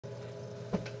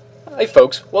Hi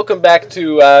folks, welcome back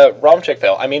to ROM Check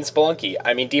Fail. I mean Spelunky.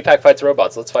 I mean Deepak fights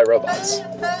robots. Let's fight robots.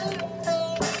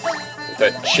 With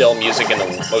the chill music in the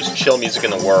most chill music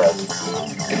in the world.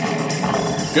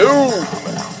 Boom!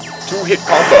 2-hit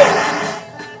combo.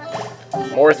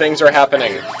 More things are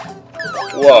happening.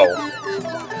 Whoa.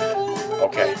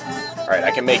 Okay. Alright,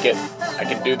 I can make it. I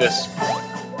can do this.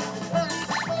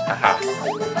 Haha.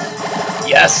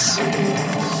 Yes!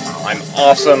 I'm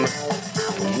awesome.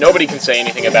 Nobody can say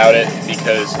anything about it,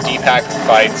 because Deepak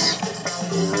fights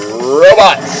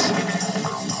robots!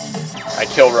 I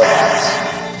kill robots.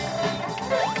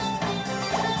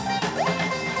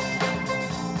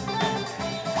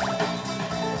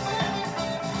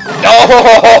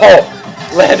 Oh!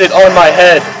 Landed on my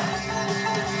head!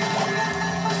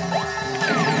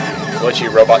 Glitchy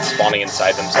robots spawning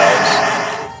inside themselves.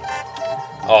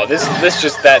 Oh, this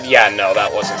just, that, yeah, no,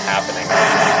 that wasn't happening.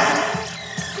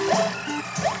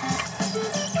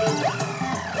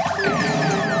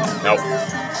 Nope.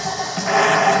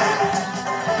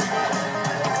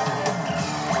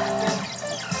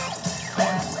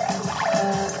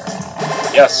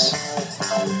 Yes.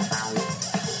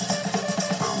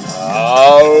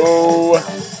 Oh.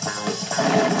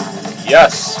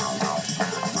 Yes.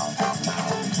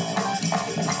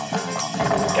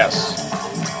 Yes.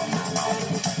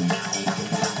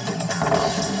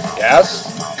 Yes.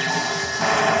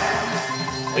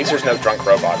 At least there's no drunk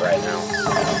robot right now.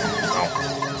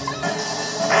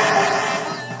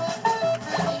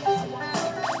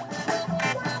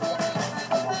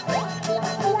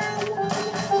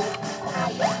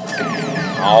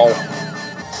 Oh.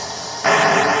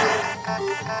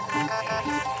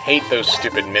 Hate those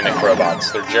stupid mimic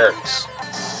robots. They're jerks.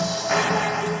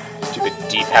 Stupid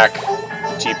Deepak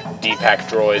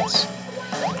droids.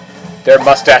 Their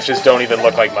mustaches don't even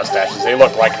look like mustaches. They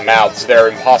look like mouths. They're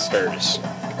imposters.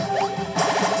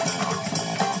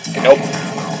 Nope.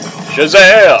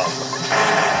 Shazam!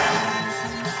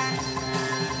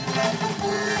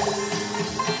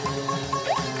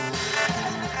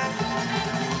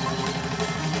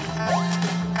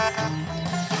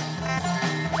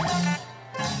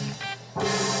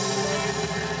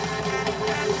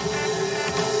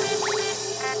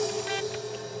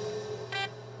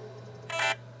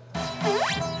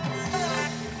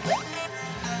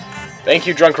 Thank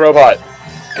you, drunk robot.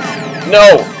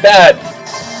 No! Bad!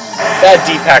 Bad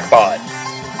Deepak bot.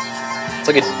 It's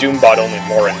like a Doom bot, only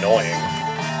more annoying.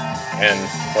 And,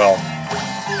 well,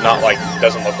 not like,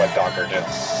 doesn't look like Dr. Doom.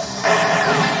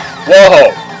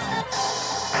 Whoa!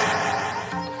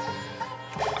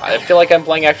 I feel like I'm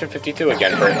playing Action 52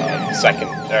 again for a second.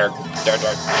 What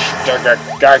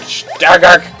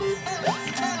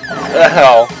the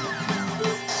hell?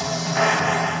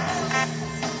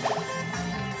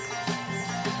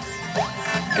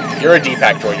 You're a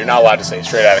Deepak droid, you're not allowed to say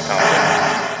straight out of Compton.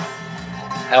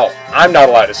 Hell, I'm not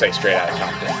allowed to say straight out of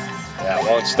Compton. That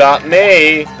won't stop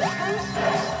me!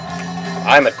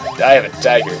 I have a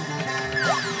tiger.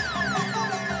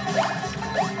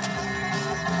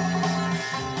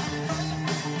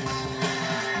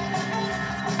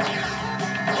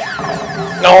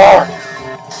 No!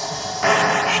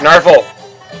 Snarfle!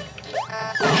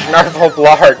 Snarfle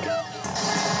Blarg!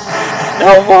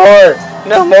 No more!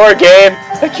 No more, game!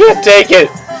 I can't take it!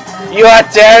 You are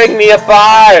tearing me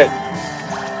apart!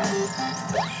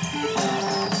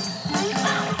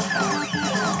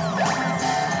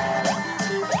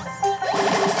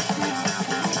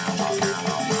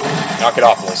 Knock it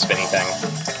off, little spinny thing.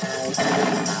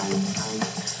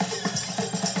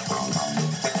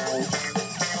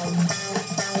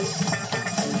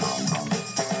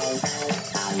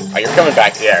 Oh, you're coming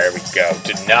back. There we go.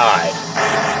 Denied.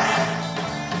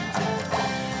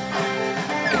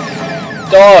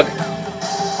 Dog!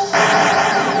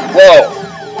 Whoa!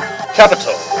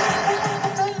 Capital!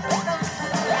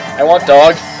 I want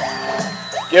dog.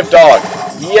 Give dog.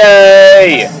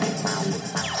 Yay!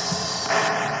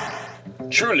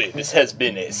 Truly, this has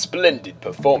been a splendid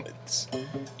performance.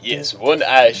 Yes, one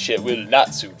I will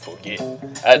not soon forget.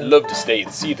 I'd love to stay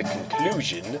and see the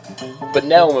conclusion, but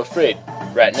now I'm afraid,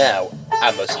 right now,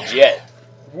 I must jet.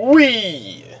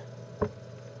 Whee!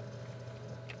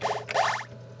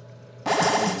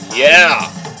 Yeah!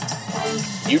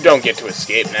 You don't get to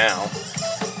escape now.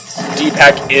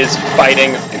 Deepak is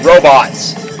fighting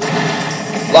robots!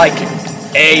 Like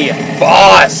a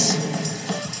boss!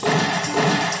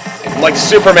 Like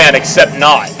Superman, except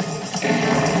not.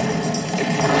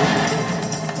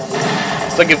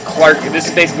 It's like if this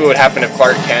is basically what happened if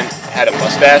Clark Kent had a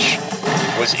mustache,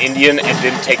 was Indian, and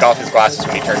didn't take off his glasses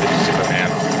when he turned into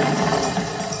Superman.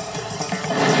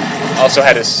 Also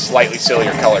had a slightly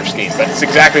sillier color scheme, but it's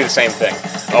exactly the same thing.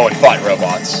 Oh, and fought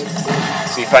robots.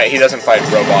 See, he doesn't fight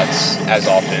robots as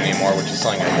often anymore, which is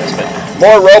something I miss, but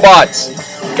more robots!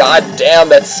 God damn,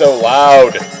 that's so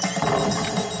loud.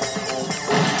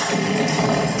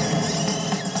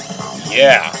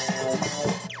 Yeah.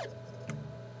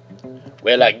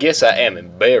 Well, I guess I am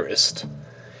embarrassed.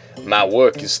 My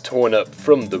work is torn up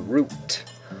from the root.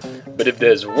 But if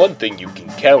there's one thing you can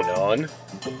count on,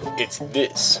 it's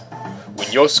this.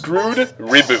 When you're screwed,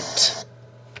 reboot.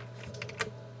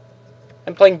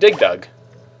 I'm playing Dig Dug.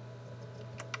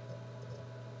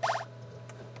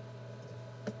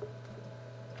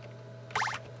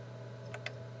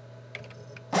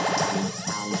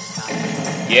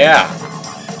 Yeah.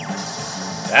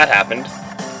 That happened.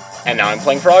 And now I'm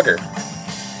playing Frogger.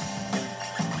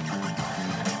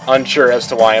 Unsure as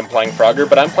to why I'm playing Frogger,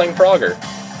 but I'm playing Frogger.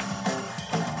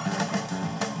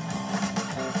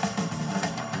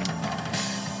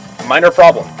 Minor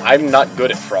problem. I'm not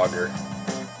good at Frogger.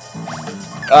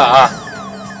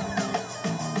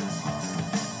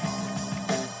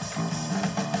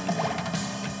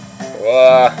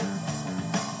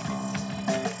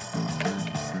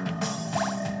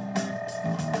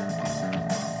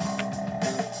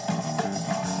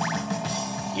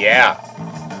 Yeah.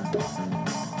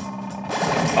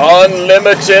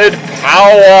 Unlimited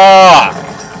power!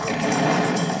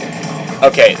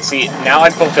 Okay, see, now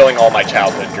I'm fulfilling all my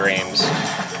childhood dreams.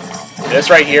 This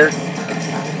right here,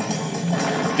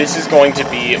 this is going to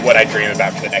be what I dream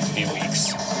about for the next few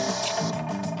weeks.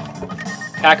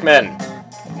 Pac-Men.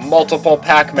 Multiple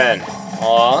Pac-Men.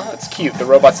 Aw, that's cute. The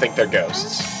robots think they're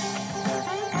ghosts.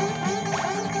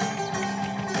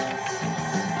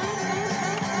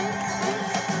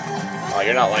 Oh,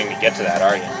 you're not letting me get to that,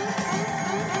 are you?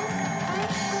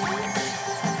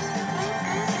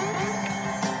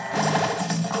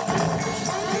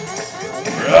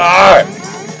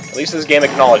 At least this game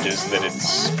acknowledges that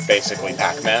it's basically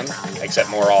Pac-Man, except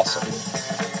more awesome.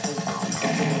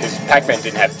 Because Pac-Man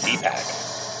didn't have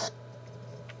Deepak.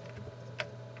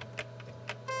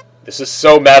 This is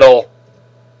so metal.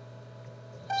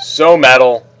 So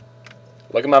metal.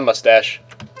 Look at my mustache.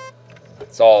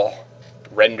 It's all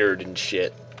rendered and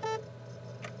shit.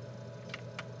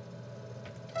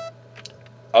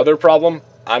 Other problem?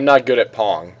 I'm not good at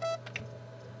Pong.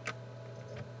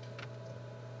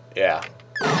 Yeah.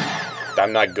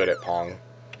 I'm not good at Pong.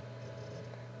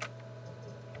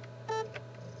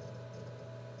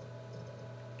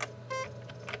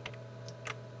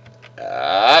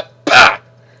 Bah!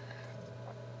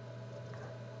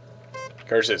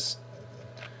 Curses.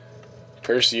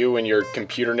 Curse you and your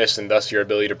computerness and thus your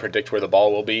ability to predict where the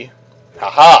ball will be.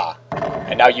 Haha!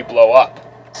 And now you blow up.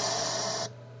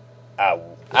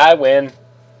 I win.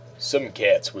 Some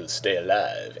cats will stay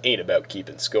alive. Ain't about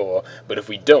keeping score. But if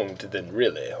we don't, then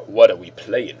really, what are we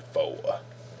playing for?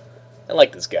 I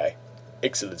like this guy.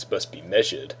 Excellence must be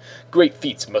measured. Great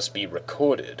feats must be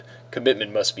recorded.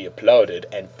 Commitment must be applauded.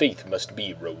 And faith must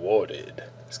be rewarded.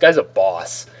 This guy's a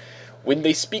boss. When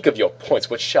they speak of your points,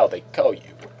 what shall they call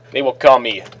you? They will call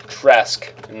me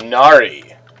TRASK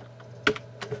Nari.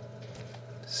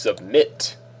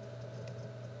 Submit.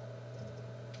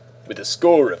 With a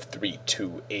score of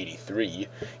 3,283,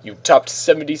 you topped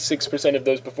 76% of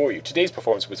those before you. Today's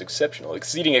performance was exceptional,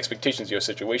 exceeding expectations of your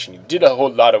situation. You did a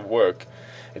whole lot of work.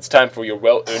 It's time for your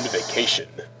well-earned vacation.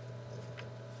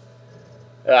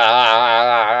 Do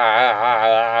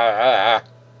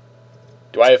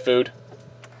I have food?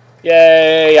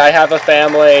 Yay, I have a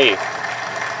family!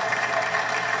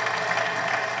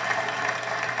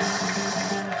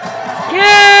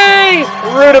 Yay!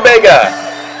 Rutabaga!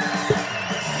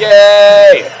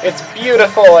 Yay! It's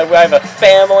beautiful! I have a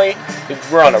family.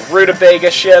 We're on a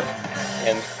rutabaga ship,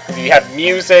 and we have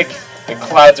music. The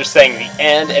clouds are saying the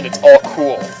end, and it's all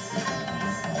cool.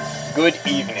 Good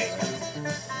evening.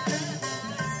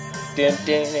 Ding,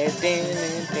 ding, ding, ding,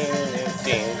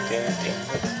 ding,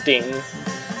 ding, ding.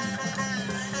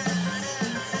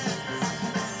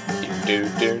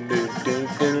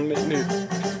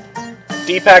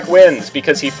 Deepak wins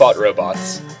because he fought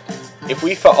robots. If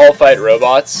we all fight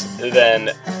robots,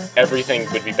 then everything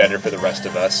would be better for the rest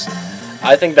of us.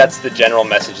 I think that's the general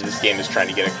message this game is trying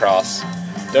to get across.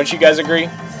 Don't you guys agree?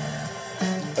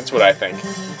 That's what I think.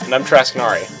 And I'm TRASK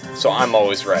Nari, so I'm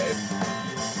always right.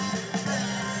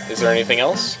 Is there anything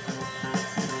else?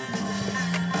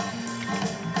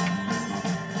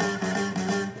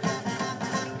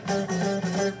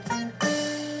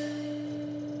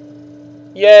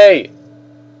 Yay!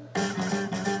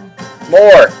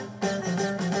 More!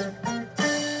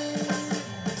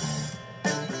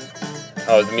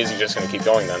 Oh, the music's just gonna keep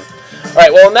going then.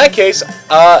 Alright, well in that case,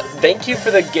 thank you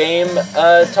for the game,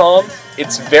 Tom.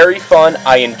 It's very fun.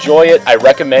 I enjoy it. I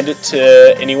recommend it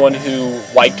to anyone who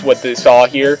liked what they saw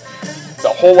here. It's a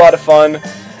whole lot of fun,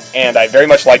 and I very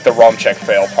much like the ROM check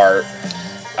fail part.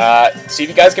 See if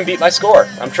you guys can beat my score.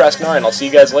 I'm TRASK9. I'll see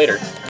you guys later.